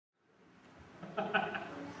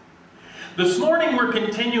This morning we're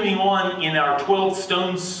continuing on in our 12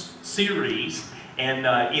 Stones series, and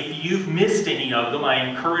if you've missed any of them, I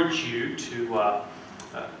encourage you to,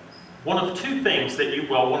 one of three things that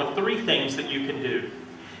you can do.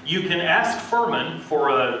 You can ask Furman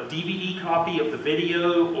for a DVD copy of the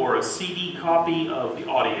video or a CD copy of the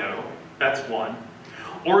audio. That's one.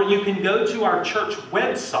 Or you can go to our church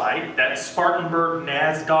website, that's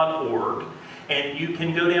spartanburgnaz.org, and you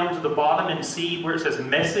can go down to the bottom and see where it says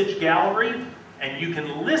Message Gallery, and you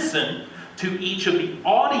can listen to each of the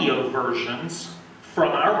audio versions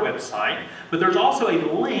from our website. But there's also a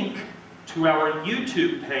link to our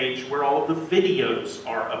YouTube page where all of the videos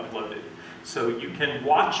are uploaded. So you can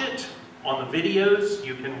watch it on the videos,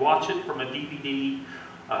 you can watch it from a DVD,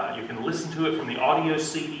 you can listen to it from the audio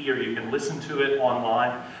CD, or you can listen to it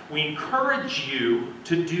online. We encourage you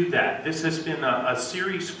to do that. This has been a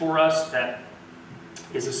series for us that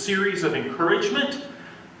is a series of encouragement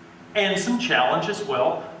and some challenge as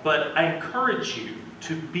well, but I encourage you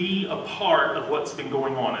to be a part of what's been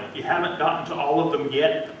going on. And if you haven't gotten to all of them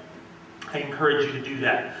yet, I encourage you to do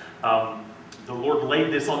that. The Lord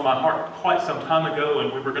laid this on my heart quite some time ago,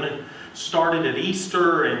 and we were going to start it at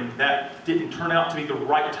Easter, and that didn't turn out to be the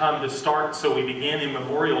right time to start, so we began in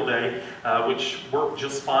Memorial Day, which worked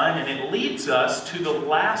just fine, and it leads us to the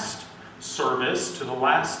last service, to the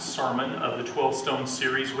last sermon of the 12 Stones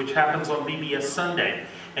series, which happens on VBS Sunday.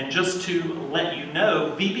 And just to let you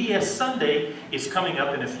know, VBS Sunday is coming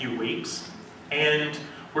up in a few weeks, and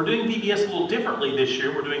we're doing VBS a little differently this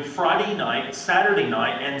year. We're doing Friday night, Saturday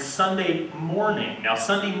night, and Sunday morning. Now,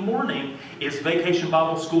 Sunday morning is Vacation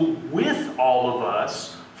Bible School with all of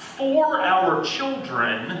us, for our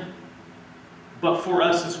children, but for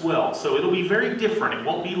us as well. So it'll be very different. It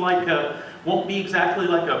won't be exactly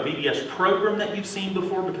like a VBS program that you've seen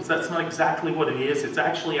before, because that's not exactly what it is. It's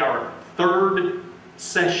actually our third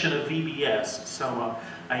session of VBS. So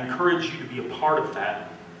I encourage you to be a part of that.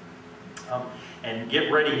 And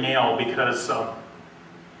get ready now, because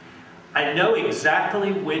I know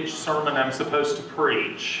exactly which sermon I'm supposed to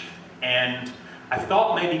preach. And I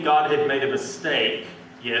thought maybe God had made a mistake.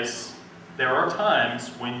 Yes, there are times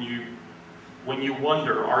when you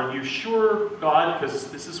wonder, are you sure, God? Because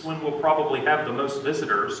this is when we'll probably have the most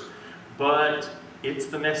visitors. But it's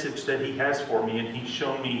the message that He has for me, and He's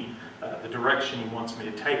shown me the direction He wants me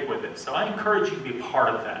to take with it. So I encourage you to be a part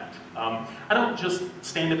of that. I don't just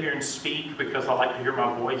stand up here and speak because I like to hear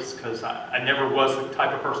my voice, because I never was the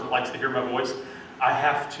type of person that likes to hear my voice. I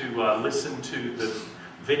have to listen to the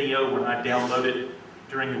video when I download it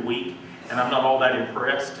during the week, and I'm not all that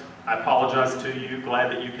impressed. I apologize to you,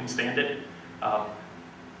 glad that you can stand it.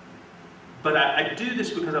 But I do this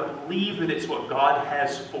because I believe that it's what God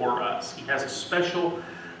has for us. He has a special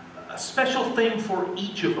thing for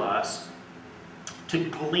each of us to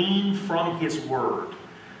glean from His Word.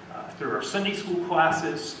 Through our Sunday school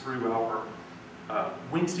classes, through our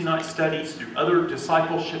Wednesday night studies, through other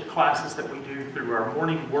discipleship classes that we do, through our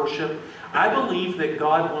morning worship. I believe that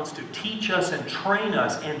God wants to teach us and train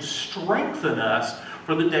us and strengthen us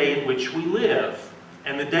for the day in which we live.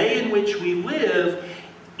 And the day in which we live,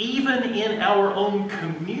 even in our own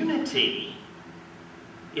community,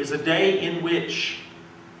 is a day in which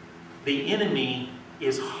the enemy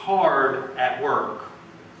is hard at work,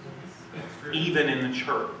 even in the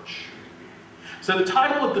church. So the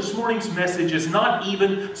title of this morning's message is Not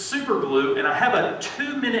Even Superglue, and I have a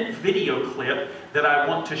 2-minute video clip that I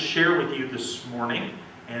want to share with you this morning,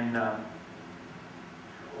 and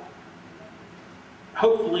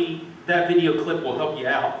hopefully that video clip will help you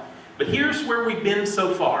out. But here's where we've been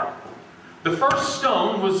so far. The first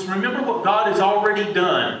stone was, remember what God has already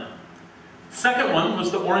done. Second one was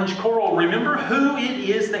the orange coral. Remember who it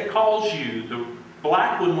is that calls you. The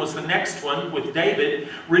black one was the next one with David.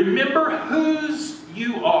 Remember whose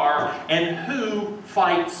you are and who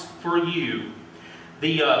fights for you.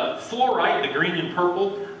 The fluorite, the green and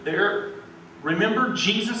purple, there, remember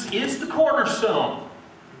Jesus is the cornerstone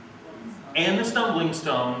and the stumbling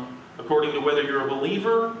stone, according to whether you're a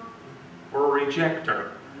believer or a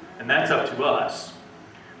rejecter. And that's up to us.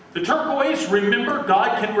 The turquoise, remember,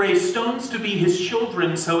 God can raise stones to be His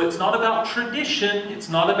children, so it's not about tradition, it's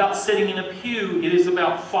not about sitting in a pew, it is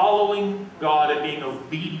about following God and being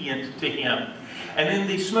obedient to Him. And then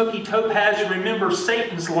the smoky topaz, remember,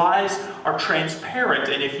 Satan's lies are transparent,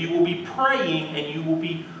 and if you will be praying and you will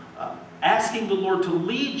be asking the Lord to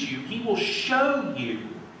lead you, He will show you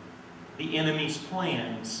the enemy's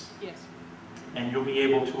plans. Yes. And you'll be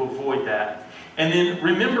able to avoid that. And then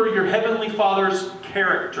remember your Heavenly Father's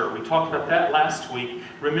character. We talked about that last week.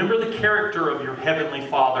 Remember the character of your Heavenly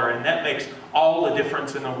Father, and that makes all the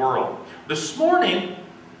difference in the world. This morning,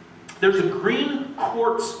 There's a green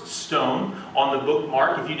quartz stone on the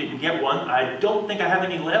bookmark if you didn't get one. I don't think I have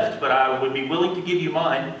any left, but I would be willing to give you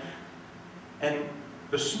mine. And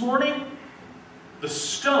this morning, the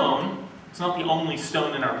stone, it's not the only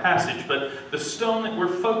stone in our passage, but the stone that we're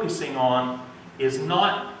focusing on is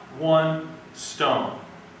not one stone.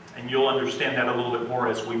 And you'll understand that a little bit more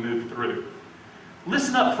as we move through.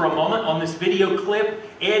 Listen up for a moment on this video clip.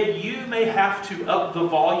 Ed, you may have to up the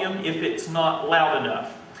volume if it's not loud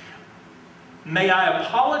enough. May I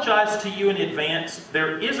apologize to you in advance.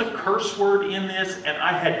 There is a curse word in this, and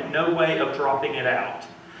I had no way of dropping it out.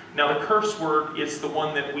 Now, the curse word is the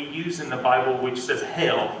one that we use in the Bible, which says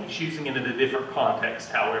hell. He's using it in a different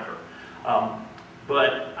context, however.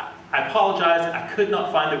 But I apologize. I could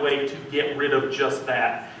not find a way to get rid of just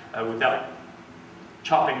that without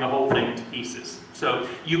chopping the whole thing to pieces. So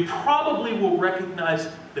you probably will recognize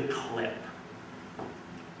the clip.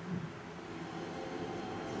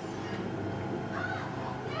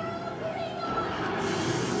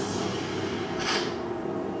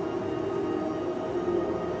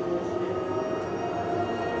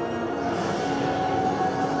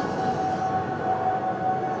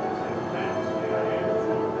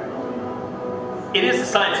 It is a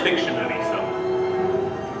science fiction movie, so.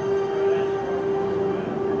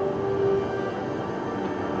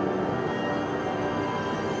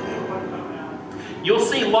 You'll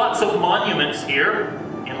see lots of monuments here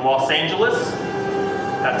in Los Angeles.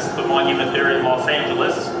 That's the monument there in Los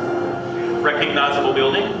Angeles. Recognizable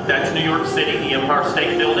building. That's New York City, the Empire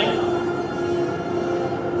State Building.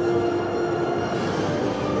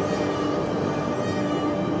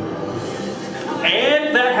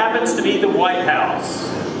 And that happens to be the White House.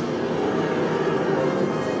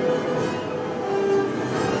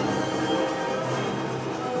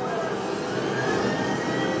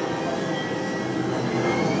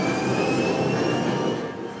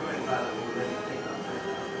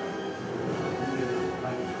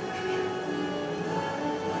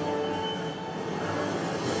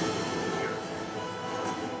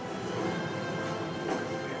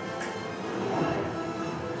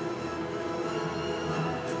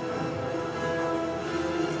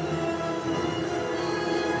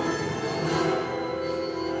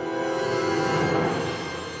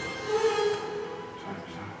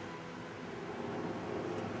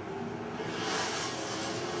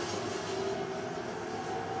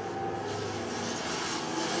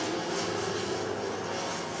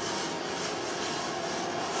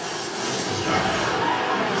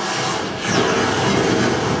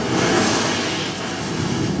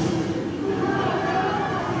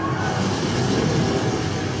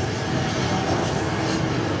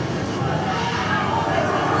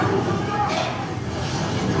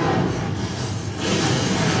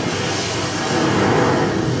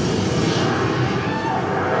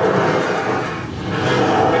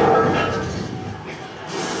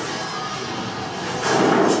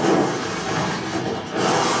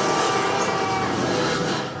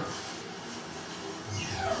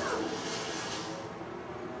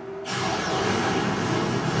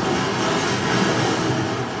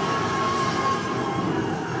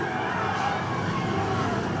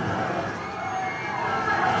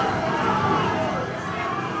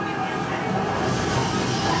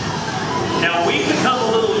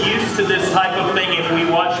 This type of thing if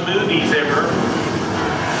we watch movies ever.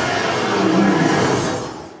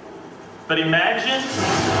 But imagine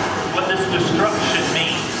what this destruction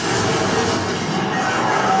means.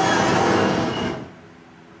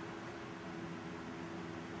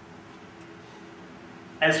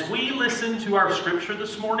 As we listen to our scripture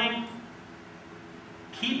this morning,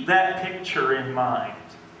 keep that picture in mind.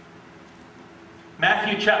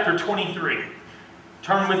 Matthew chapter 23.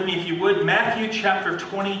 Turn with me if you would. Matthew chapter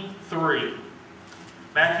 23.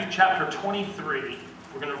 Matthew chapter 23.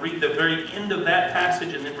 We're going to read the very end of that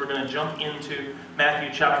passage and then we're going to jump into Matthew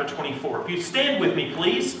chapter 24. If you stand with me,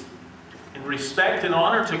 please, in respect and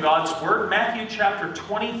honor to God's Word. Matthew chapter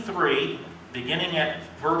 23, beginning at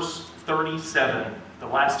verse 37. The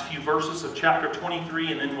last few verses of chapter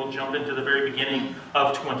 23, and then we'll jump into the very beginning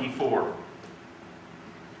of 24.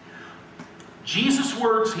 Jesus'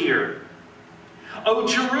 words here. O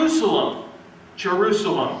Jerusalem,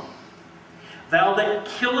 Jerusalem, thou that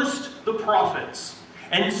killest the prophets,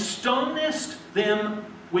 and stonest them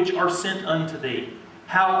which are sent unto thee,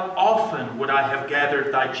 how often would I have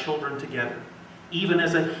gathered thy children together, even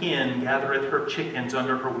as a hen gathereth her chickens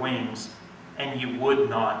under her wings, and ye would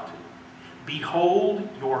not. Behold,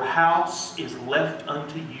 your house is left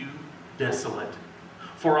unto you desolate.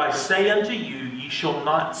 For I say unto you, ye shall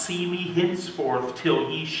not see me henceforth, till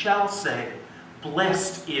ye shall say,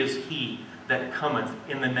 Blessed is he that cometh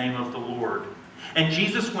in the name of the Lord. And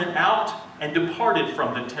Jesus went out and departed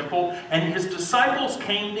from the temple, and his disciples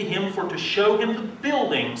came to him for to show him the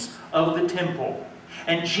buildings of the temple.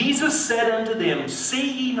 And Jesus said unto them,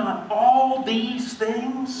 See ye not all these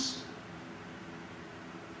things?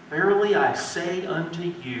 Verily I say unto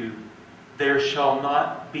you, there shall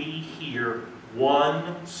not be here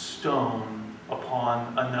one stone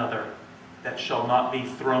upon another that shall not be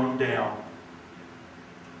thrown down.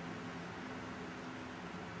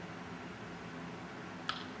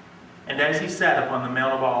 And as he sat upon the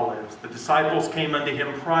Mount of Olives, the disciples came unto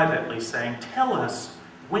him privately, saying, Tell us,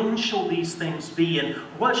 when shall these things be, and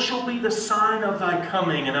what shall be the sign of thy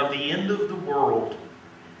coming and of the end of the world?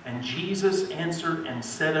 And Jesus answered and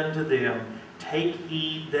said unto them, Take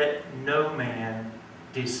heed that no man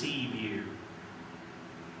deceive you.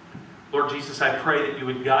 Lord Jesus, I pray that you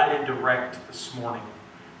would guide and direct this morning,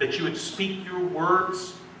 that you would speak your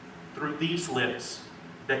words through these lips,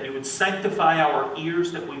 that you would sanctify our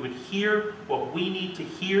ears, that we would hear what we need to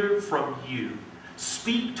hear from you.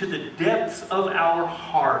 Speak to the depths of our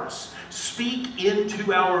hearts. Speak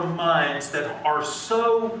into our minds that are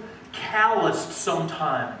so calloused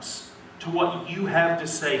sometimes to what you have to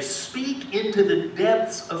say. Speak into the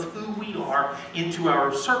depths of who we are, into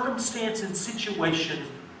our circumstance and situation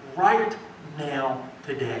right now,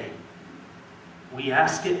 today. We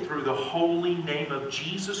ask it through the holy name of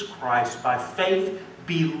Jesus Christ, by faith,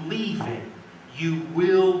 believing you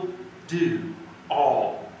will do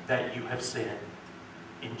all that you have said.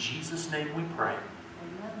 In Jesus' name we pray.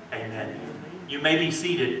 Amen. Amen. You may be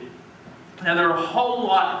seated. Now there are a whole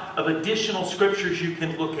lot of additional scriptures you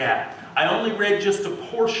can look at. I only read just a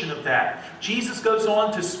portion of that. Jesus goes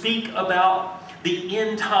on to speak about the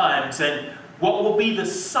end times and what will be the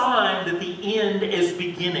sign that the end is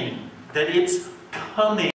beginning, that it's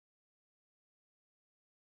coming.